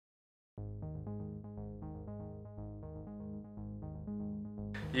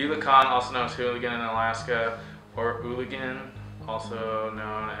Eulachon, also known as Hooligan in Alaska, or Eulachon, also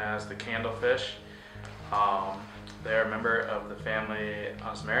known as the candlefish. They're a member of the family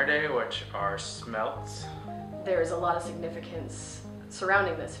Osmeridae, which are smelts. There's a lot of significance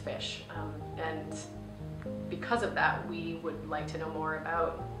surrounding this fish, and because of that, we would like to know more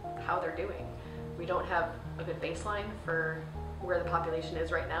about how they're doing. We don't have a good baseline for where the population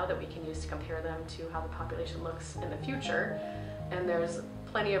is right now that we can use to compare them to how the population looks in the future, and there's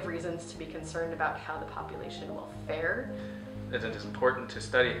plenty of reasons to be concerned about how the population will fare. It is important to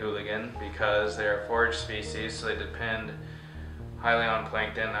study hooligan because they are forage species, so they depend highly on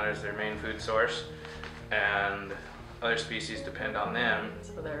plankton. That is their main food source, and other species depend on them.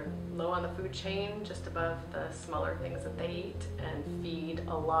 So they're low on the food chain, just above the smaller things that they eat, and feed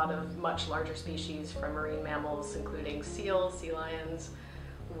a lot of much larger species from marine mammals, including seals, sea lions,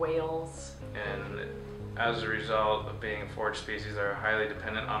 whales. And as a result of being a forage species, they are highly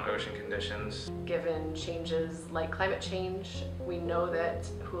dependent on ocean conditions. Given changes like climate change, we know that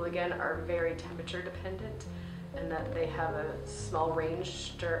hooligan are very temperature dependent, and that they have a small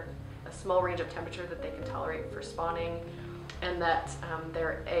range of temperature that they can tolerate for spawning, and that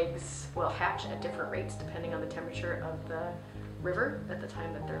their eggs will hatch at different rates depending on the temperature of the river at the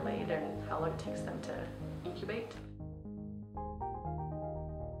time that they're laid and how long it takes them to incubate.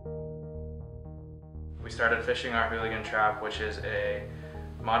 We started fishing our hooligan trap, which is a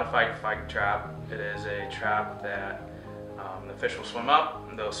modified fyke trap. It is a trap that the fish will swim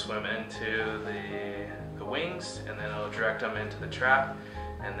up, they'll swim into the wings, and then it'll direct them into the trap,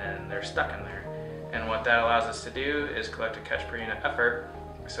 and then they're stuck in there. And what that allows us to do is collect a catch per unit effort.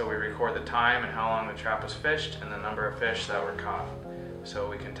 So we record the time and how long the trap was fished and the number of fish that were caught, so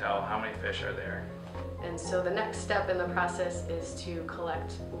we can tell how many fish are there. And so the next step in the process is to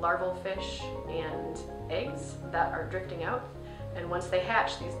collect larval fish and eggs that are drifting out. And once they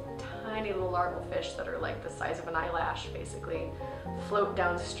hatch, these tiny little larval fish that are like the size of an eyelash basically float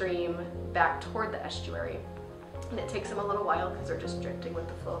downstream back toward the estuary. And it takes them a little while because they're just drifting with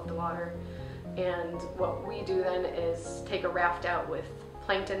the flow of the water. And what we do then is take a raft out with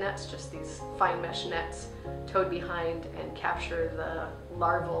plankton nets, just these fine mesh nets, towed behind, and capture the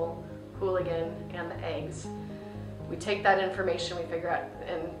larval hooligan and the eggs. We take that information, we figure out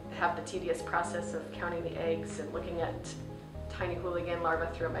and have the tedious process of counting the eggs and looking at tiny hooligan larvae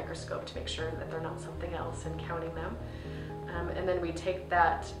through a microscope to make sure that they're not something else, and counting them. And then we take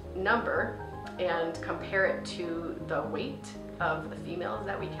that number and compare it to the weight of the females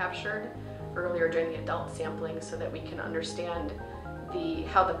that we captured earlier during the adult sampling, so that we can understand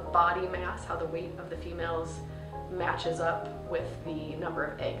how the body mass, how the weight of the females matches up with the number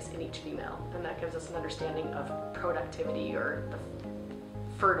of eggs in each female. And that gives us an understanding of productivity, or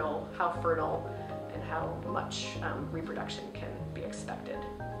how fertile and how much reproduction can be expected.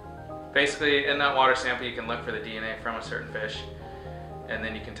 Basically, in that water sample, you can look for the DNA from a certain fish, and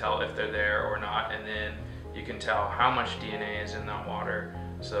then you can tell if they're there or not, and then you can tell how much DNA is in that water.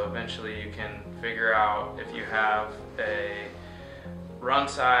 So eventually you can figure out if you have a run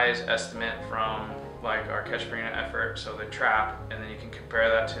size estimate from like our catch per unit effort, so the trap, and then you can compare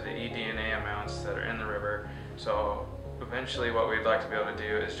that to the eDNA amounts that are in the river. So eventually what we'd like to be able to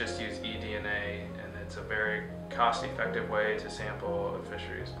do is just use eDNA, and it's a very cost-effective way to sample a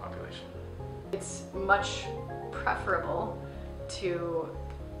fisheries population. It's much preferable to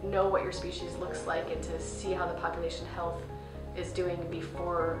know what your species looks like and to see how the population health is doing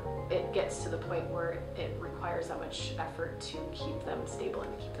before it gets to the point where it requires that much effort to keep them stable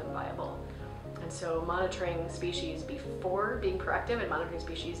and keep them viable. And so monitoring species before, being proactive and monitoring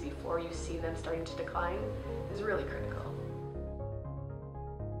species before you see them starting to decline is really critical.